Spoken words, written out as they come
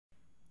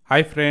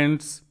Hi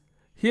friends,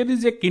 here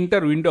is a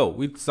Tkinter window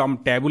with some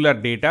tabular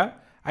data.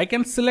 I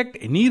can select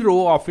any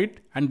row of it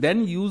and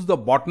then use the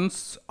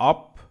buttons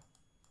up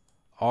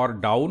or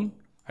down.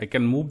 I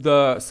can move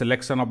the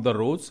selection of the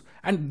rows,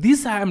 and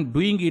this I am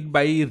doing it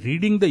by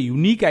reading the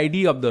unique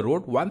ID of the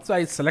row. Once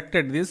I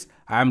selected this,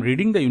 I am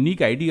reading the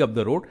unique ID of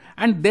the row,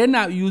 and then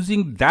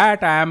using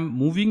that I am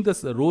moving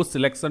the row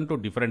selection to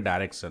different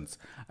directions.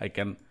 I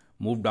can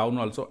move down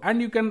also, and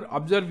you can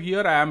observe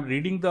here I am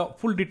reading the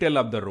full detail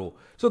of the row.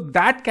 So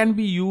that can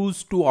be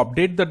used to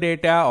update the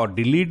data or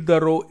delete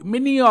the row.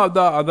 Many of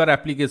the other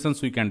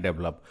applications we can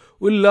develop.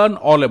 We'll learn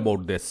all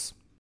about this.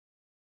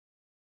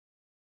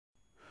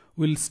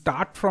 We'll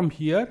start from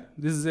here.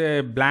 This is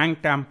a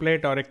blank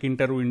template or a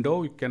Tkinter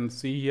window. You can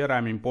see here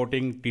I'm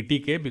importing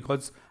TTK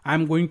because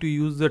I'm going to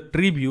use the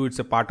tree view. It's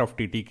a part of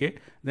TTK.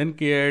 Then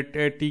create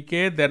a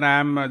TK. Then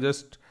I'm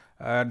just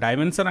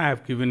dimension I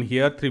have given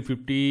here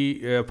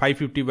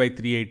 550 by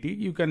 380.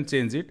 You can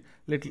change it.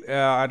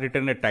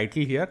 Written a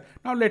title here.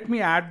 Now let me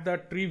add the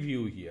tree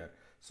view here.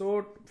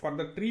 So for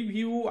the tree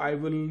view, I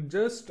will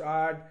just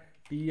add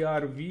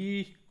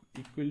trv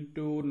equal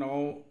to,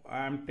 now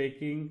I am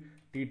taking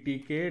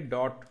ttk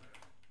dot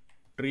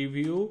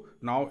treeview.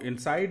 Now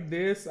inside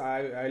this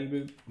I'll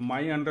be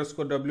my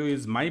underscore w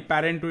is my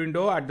parent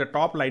window. At the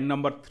top, line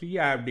number 3,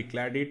 I have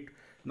declared it.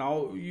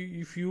 Now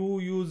if you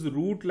use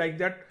root like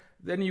that,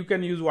 then you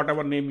can use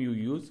whatever name you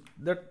use.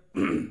 That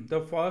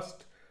the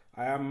first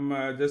I am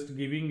just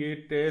giving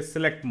it a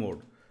select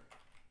mode.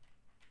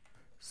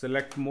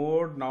 Select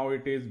mode. Now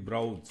it is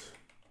browse.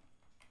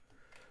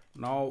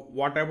 Now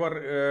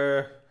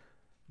whatever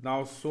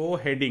now show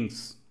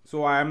headings.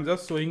 So I am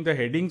just showing the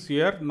headings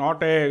here, not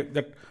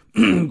that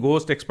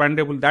ghost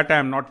expandable, that I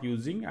am not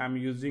using. I am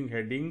using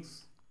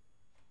headings.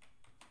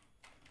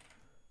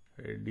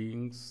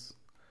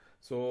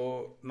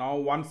 So now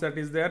once that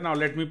is there, now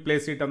let me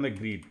place it on the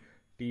grid.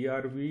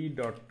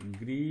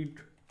 trv.grid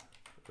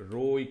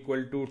row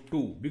equal to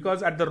 2,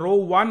 because at the row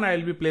 1 I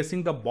will be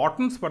placing the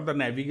buttons for the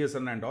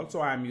navigation, and also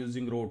I am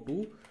using row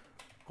 2.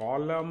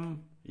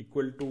 Column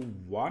equal to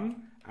 1,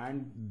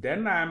 and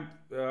then I am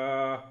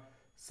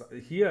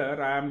here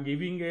I am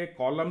giving a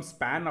column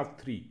span of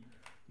 3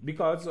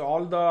 because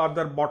all the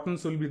other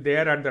buttons will be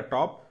there at the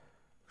top.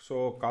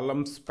 So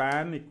column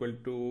span equal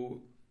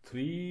to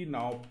 3.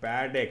 Now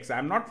pad x, I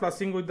am not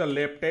fussing with the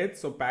left edge,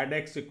 so pad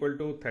x equal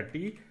to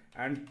 30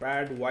 and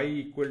pad y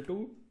equal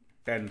to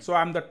 10. So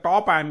I'm the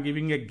top, I am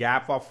giving a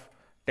gap of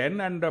 10,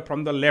 and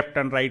from the left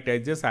and right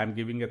edges I am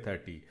giving a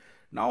 30.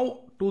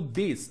 Now to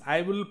this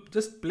I will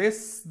just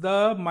place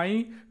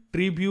my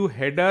tree view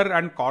header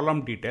and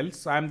column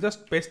details. I am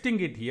just pasting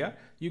it here.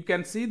 You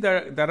can see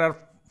that there are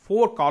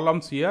 4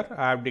 columns here.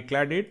 I have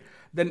declared it.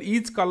 Then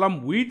each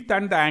column width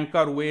and the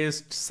anchor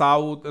west,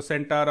 south,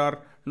 center or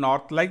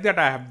north, like that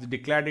I have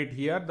declared it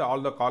here, all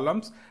the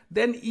columns.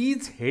 Then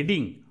each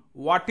heading,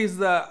 what is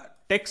the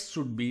text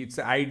should be. It's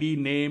ID,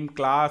 name,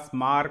 class,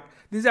 mark.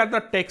 These are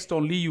the text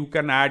only. You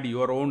can add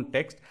your own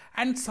text,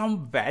 and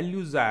some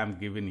values I am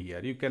given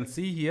here. You can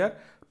see here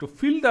to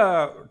fill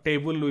the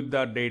table with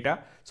the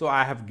data. So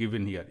I have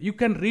given here. You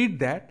can read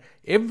that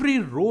every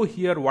row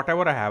here,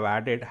 whatever I have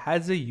added,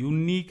 has a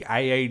unique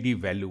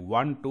IID value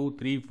 1, 2,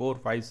 3, 4,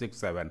 5, 6,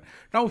 7.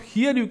 Now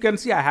here you can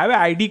see I have an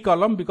ID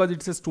column because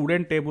it's a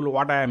student table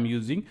what I am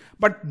using,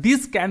 but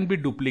this can be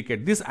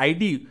duplicated. This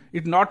ID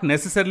is not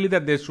necessarily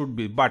that there should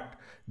be, but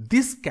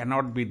this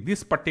cannot be.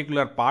 This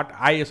particular part,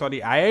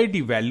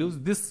 IID values,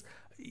 this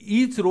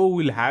each row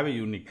will have a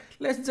unique.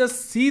 Let's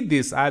just see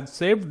this. I have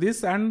saved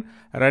this and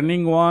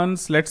running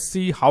once. Let's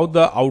see how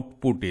the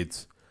output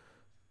is.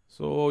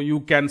 So you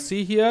can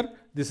see here,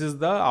 this is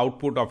the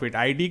output of it.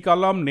 ID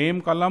column,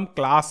 name column,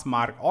 class,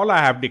 mark. All I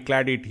have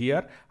declared it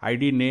here.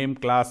 ID, name,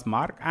 class,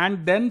 mark,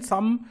 and then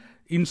some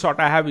insert.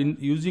 I have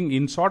using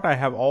insert. I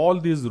have all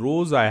these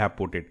rows I have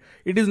put it.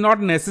 It is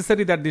not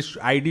necessary that this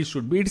ID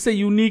should be. It's a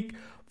unique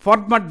for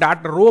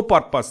that row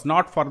purpose,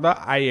 not for the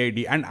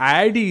IID, and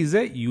IID is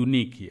a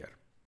unique here.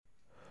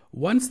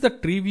 Once the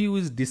tree view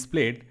is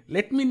displayed,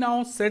 let me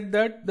now set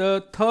that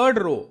the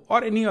third row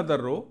or any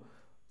other row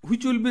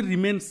which will be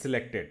remain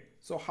selected.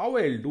 So how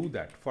I will do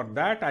that? For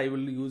that I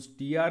will use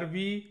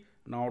trv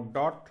now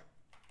dot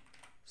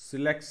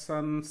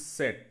selection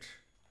set.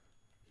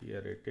 Here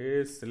it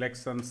is,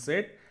 selection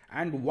set,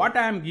 and what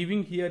I am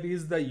giving here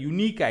is the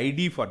unique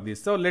ID for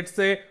this. So let's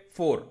say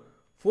 4.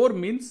 4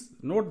 means,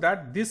 note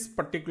that this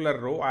particular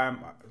row,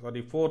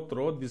 fourth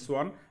row, this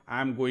one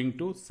I am going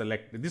to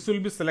select. This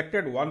will be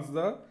selected once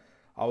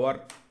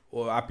our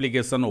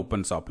application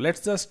opens up.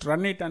 Let's just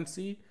run it and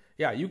see.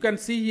 Yeah, you can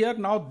see here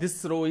now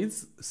this row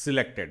is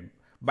selected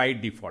by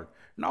default.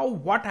 Now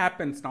what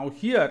happens now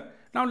here?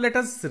 Now let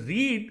us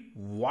read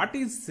what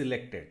is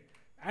selected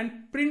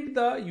and print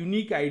the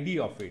unique ID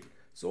of it.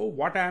 So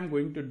what I am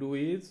going to do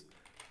is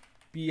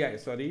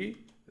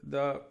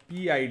the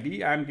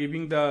PID. I am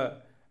giving the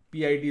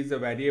PID is a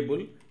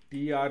variable.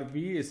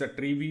 TRV is a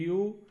tree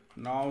view.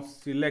 Now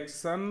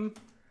selection,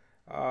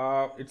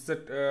 it's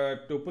a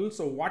tuple.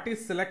 So what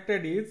is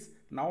selected is,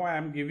 now I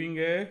am giving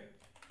a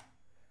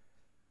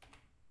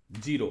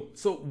 0.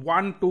 So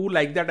 1, 2,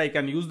 like that I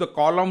can use the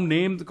column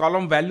names,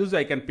 column values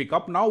I can pick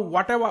up. Now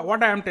what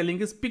I am telling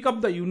is pick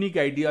up the unique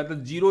ID.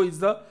 The 0 is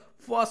the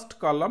first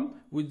column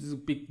which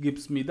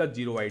gives me the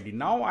 0 ID.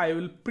 Now I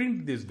will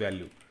print this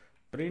value,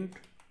 print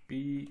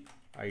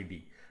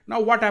PID. Now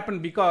what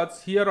happened,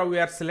 because here we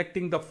are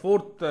selecting the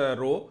fourth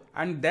row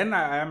and then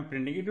I am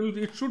printing it,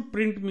 it should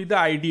print me the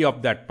ID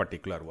of that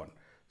particular one.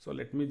 So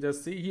let me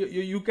just see here.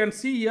 You can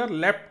see here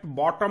left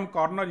bottom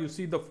corner, you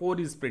see the 4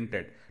 is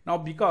printed. Now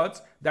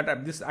because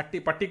that this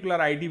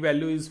particular ID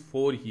value is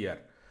 4 here.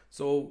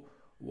 So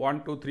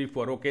 1, 2, 3,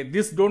 4. Okay,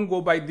 this don't go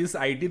by this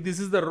ID. This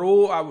is the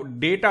row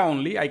data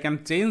only. I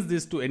can change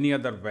this to any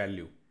other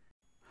value.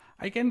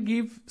 I can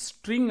give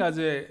string as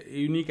a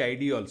unique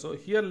ID also.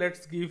 Here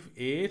let's give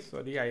A,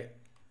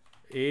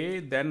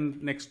 then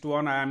next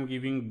one I am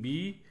giving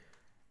B,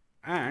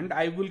 and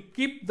I will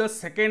keep the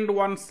second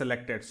one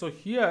selected. So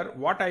here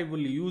what I will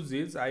use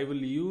is, I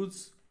will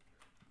use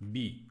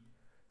B.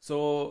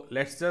 So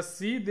let's just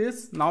see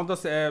this now,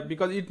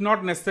 because it's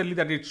not necessarily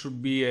that it should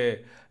be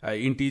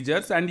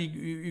integers, and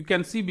you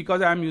can see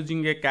because I am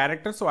using a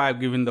character, so I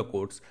have given the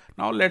codes.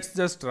 Now let's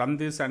just run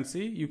this and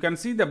see. You can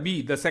see the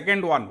B, the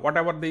second one,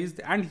 whatever there is,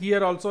 and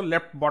here also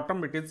left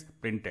bottom it is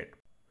printed.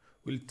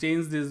 We'll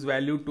change this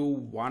value to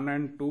 1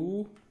 and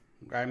 2.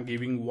 I am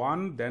giving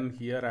 1, then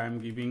here I am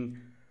giving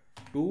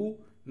 2.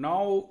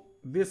 Now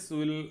this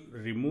will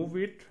remove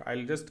it.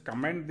 I'll just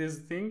comment this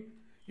thing.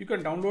 You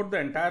can download the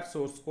entire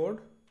source code.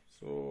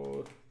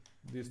 So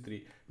these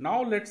 3.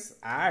 Now let's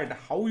add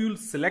how you'll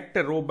select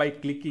a row by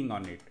clicking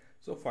on it.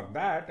 So for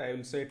that I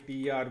will say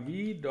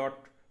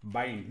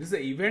trv.bind. This is the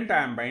event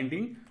I am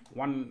binding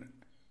one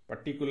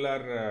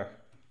particular.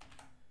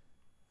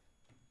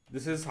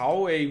 This is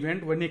how a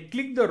event, when you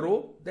click the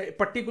row, the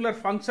particular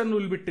function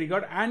will be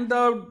triggered and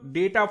the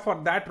data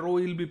for that row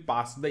will be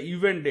passed, the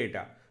event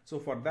data. So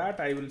for that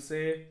I will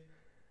say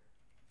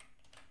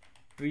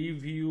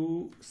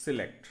Treeview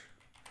select.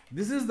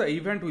 This is the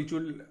event which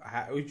will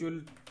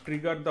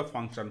trigger the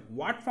function.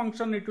 What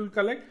function it will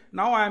collect?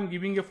 Now I am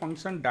giving a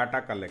function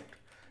data collect.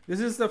 This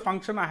is the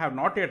function I have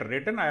not yet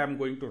written. I am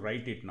going to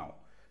write it now.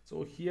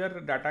 So here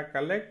data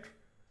collect.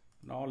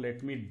 Now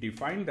let me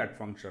define that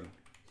function.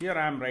 Here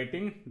I am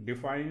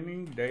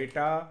defining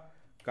data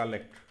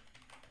collect.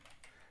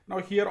 Now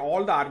here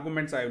all the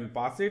arguments I will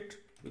pass it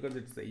because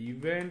it's the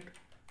event,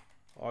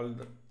 all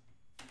the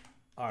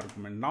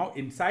argument. Now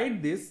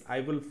inside this I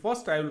will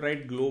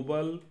write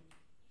global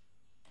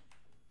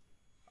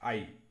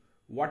I.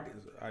 What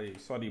is I?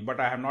 Sorry, but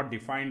I have not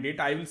defined it.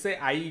 I will say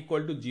I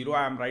equal to 0.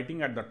 I am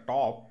writing at the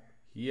top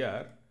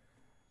here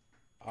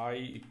I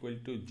equal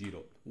to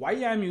 0. Why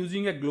I am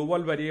using a global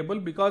variable?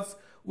 Because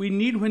we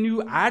need, when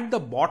you add the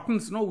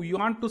buttons, no, we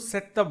want to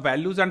set the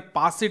values and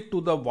pass it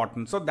to the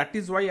button. So that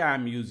is why I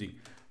am using.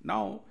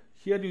 Now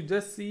here you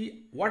just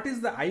see what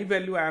is the I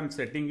value I am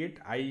setting it.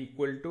 I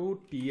equal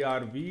to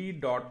trv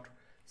dot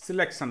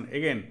selection.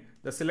 Again,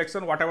 the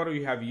selection whatever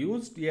we have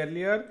used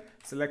earlier,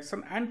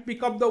 selection, and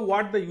pick up the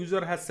what the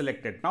user has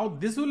selected. Now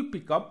this will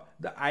pick up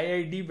the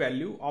IID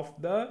value of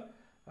the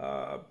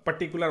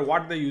particular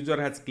what the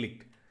user has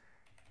clicked.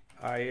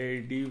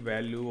 IID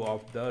value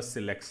of the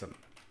selection.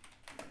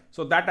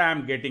 So that I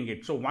am getting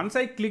it. So once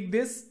I click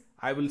this,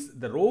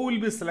 the row will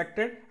be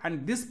selected,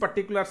 and this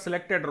particular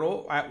selected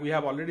row we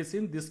have already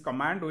seen, this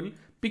command will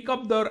pick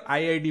up the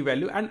IID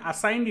value and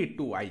assign it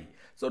to I.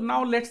 So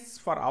now let's,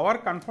 for our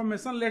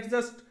confirmation, let's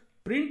just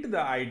print the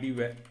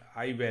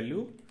I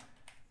value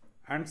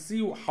and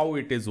see how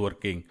it is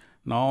working.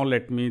 Now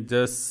let me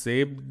just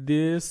save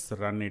this,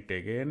 run it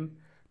again.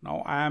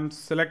 Now I am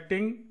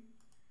selecting,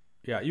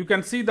 yeah, you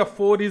can see the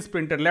 4 is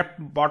printed, left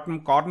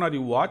bottom corner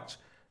you watch.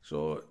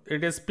 So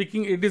it is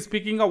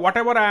picking up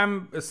whatever I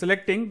am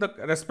selecting, the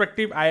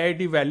respective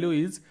IID value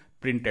is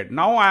printed.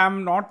 Now I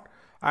am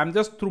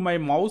just through my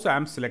mouse I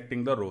am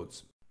selecting the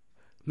rows.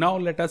 Now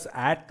let us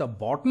add the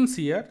buttons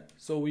here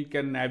so we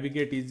can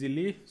navigate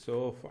easily.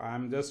 So I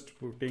am just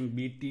putting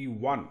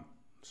BT1.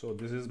 So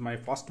this is my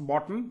first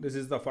button. This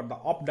is for the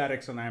up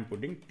direction I am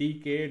putting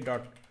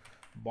tk.button.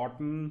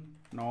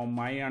 Now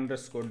my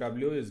underscore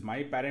w is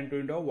my parent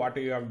window, what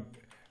you have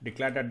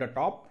declared at the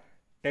top.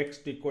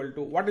 Text equal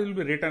to what will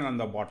be written on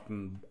the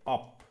button,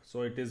 up.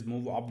 So it is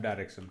move up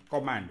direction.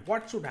 Command,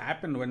 what should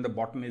happen when the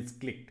button is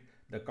clicked?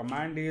 The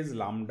command is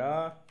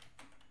lambda.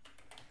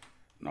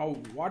 Now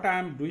what I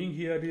am doing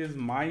here is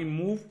my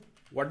move.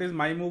 What is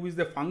my move is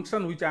the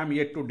function which I am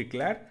yet to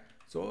declare.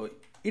 So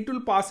it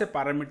will pass a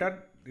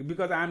parameter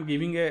because I am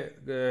giving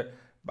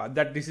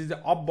that this is the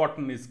up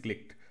button is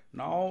clicked.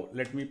 Now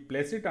let me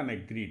place it on a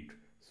grid.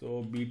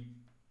 So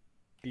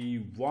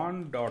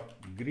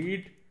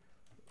bt1.grid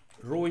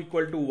row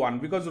equal to 1,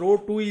 because row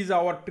 2 is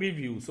our tree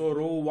view. So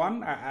row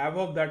 1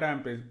 above that I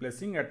am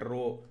placing at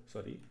row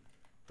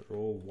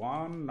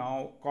 1.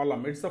 Now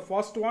column, it's the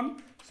first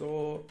one.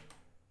 So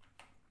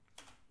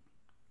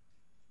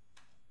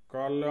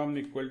column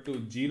equal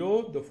to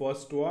 0, the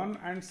first one,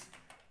 and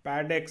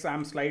pad x I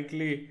am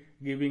slightly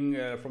giving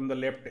from the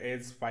left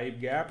edge 5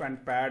 gap,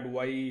 and pad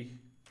y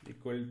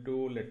equal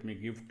to, let me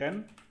give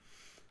 10.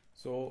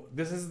 So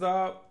this is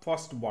the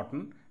first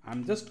button.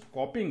 I'm just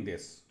copying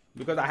this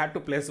because I had to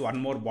place one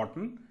more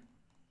button.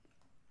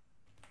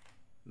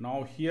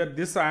 Now here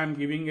this I am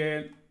giving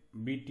a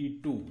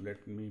BT2.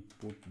 Let me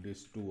put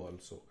this 2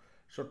 also.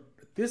 So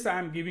this I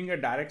am giving a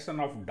direction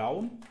of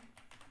down.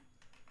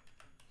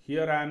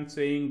 Here I am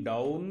saying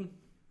down.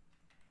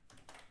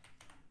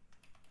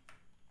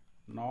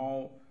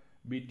 Now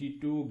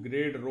BT2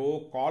 grade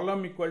row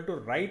column equal to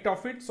right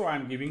of it. So I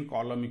am giving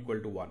column equal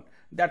to 1.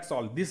 That's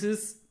all. This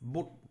is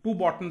 2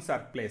 buttons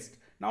are placed.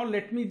 Now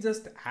let me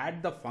just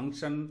add the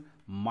function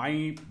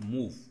my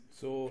move.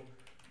 So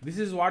this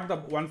is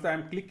what once I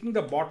am clicking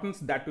the buttons,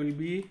 that will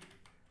be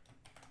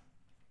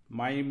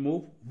my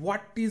move.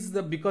 What is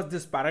because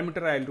this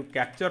parameter I have to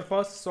capture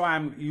first. So I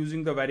am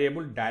using the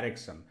variable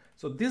direction.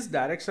 So this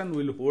direction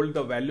will hold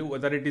the value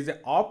whether it is a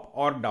up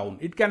or down.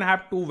 It can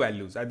have 2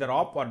 values, either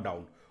up or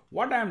down.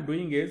 What I am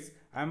doing is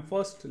I am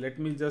first, let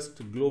me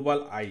just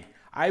global I.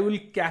 I will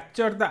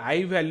capture the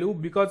I value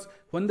because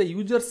when the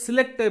user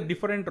select a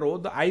different row,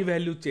 the I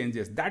value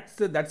changes.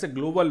 That's a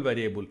global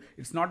variable.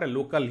 It's not a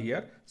local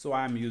here. So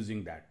I am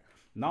using that.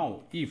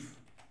 Now if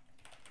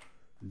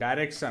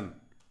direction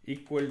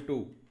equal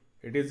to,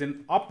 it is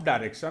in up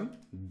direction,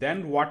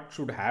 then what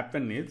should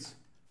happen is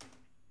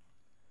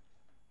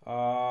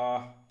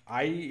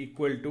I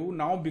equal to,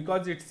 now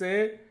because it's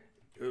a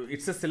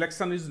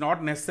selection is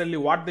not necessarily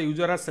what the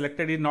user has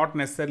selected is not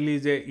necessarily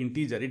is a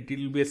integer, it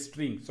will be a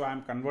string. So I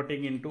am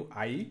converting into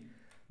I,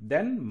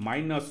 then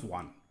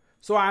 -1.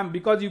 So I am,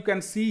 because you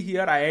can see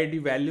here IID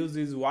values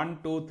is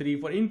 1, 2,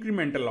 3, 4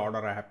 incremental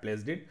order I have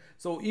placed it.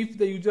 So if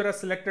the user has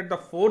selected the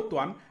 4th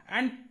one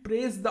and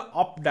press the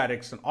up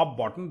direction, up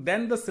button,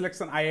 then the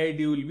selection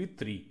IID will be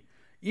 3.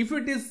 If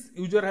it is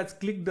user has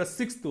clicked the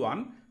 6th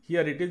one,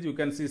 here it is, you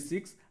can see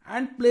 6,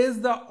 and place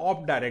the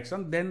up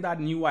direction, then the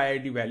new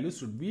IID value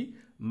should be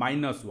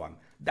 -1.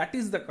 That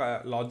is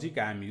the logic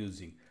I am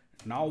using.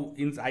 Now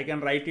I can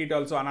write it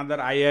also another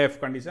IIF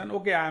condition.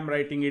 Okay, I am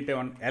writing it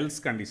on else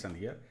condition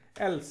here.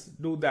 Else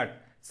do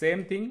that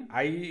same thing,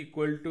 I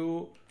equal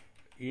to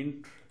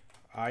int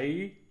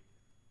I,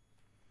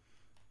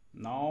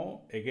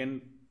 now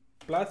again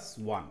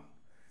 +1.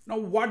 Now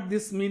what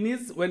this means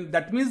is, when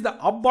that means the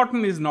up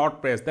button is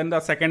not pressed, then the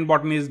second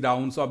button is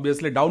down. So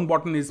obviously down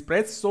button is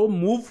pressed. So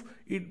move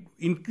it,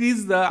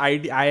 increase the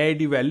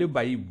IID value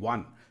by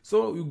 1.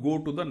 So you go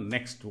to the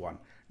next one.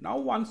 Now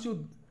once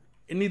you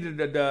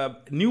the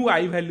new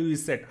I value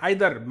is set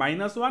either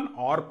 -1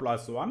 or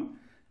 +1,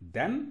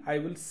 then I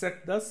will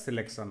set the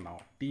selection now.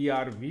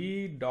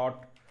 trv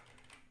dot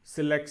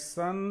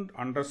selection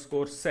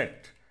underscore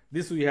set.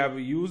 This we have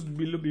used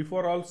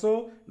before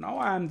also. Now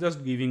I am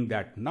just giving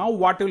that. Now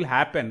what will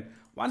happen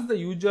once the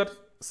user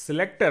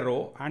select a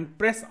row and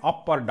press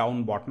up or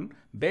down button,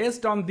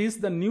 based on this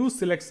the new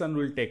selection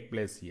will take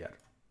place here.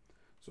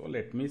 So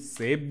let me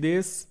save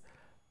this,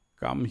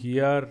 come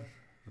here,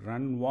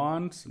 run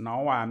once.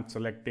 Now I am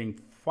selecting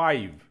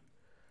 5.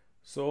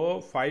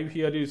 So 5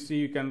 here you see,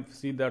 you can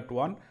see that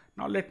one.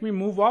 Now let me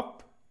move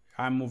up.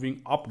 I am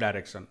moving up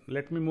direction.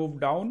 Let me move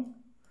down.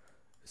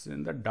 This is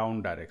in the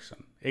down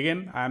direction.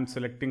 Again I am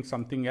selecting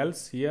something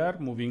else here,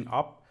 moving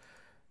up.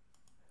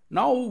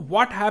 Now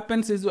what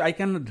happens is I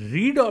can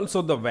read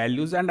also the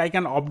values and I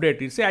can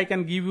update it. Say I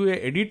can give you a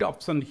edit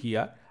option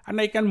here and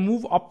I can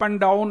move up and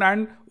down,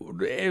 and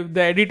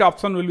the edit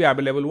option will be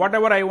available.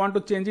 Whatever I want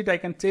to change it, I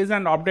can change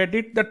and update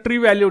it. The tree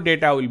value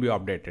data will be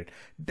updated.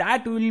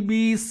 That will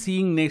be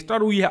seeing next,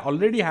 or we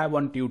already have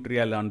one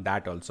tutorial on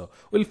that also.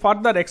 We'll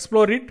further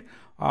explore it.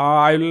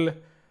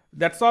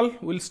 That's all.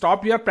 We'll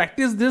stop here.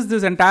 Practice this.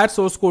 This entire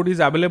source code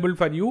is available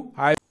for you.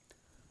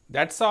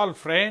 That's all,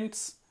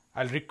 friends.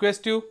 I'll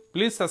request you,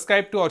 please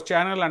subscribe to our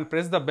channel and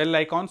press the bell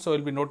icon so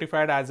you'll be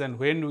notified as and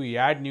when we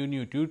add new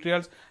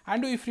tutorials,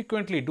 and we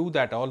frequently do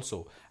that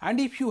also. And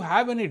if you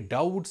have any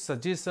doubts,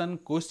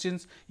 suggestions,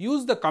 questions,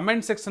 use the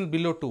comment section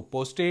below to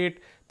post it.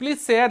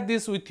 Please share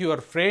this with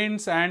your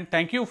friends, and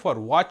thank you for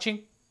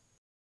watching.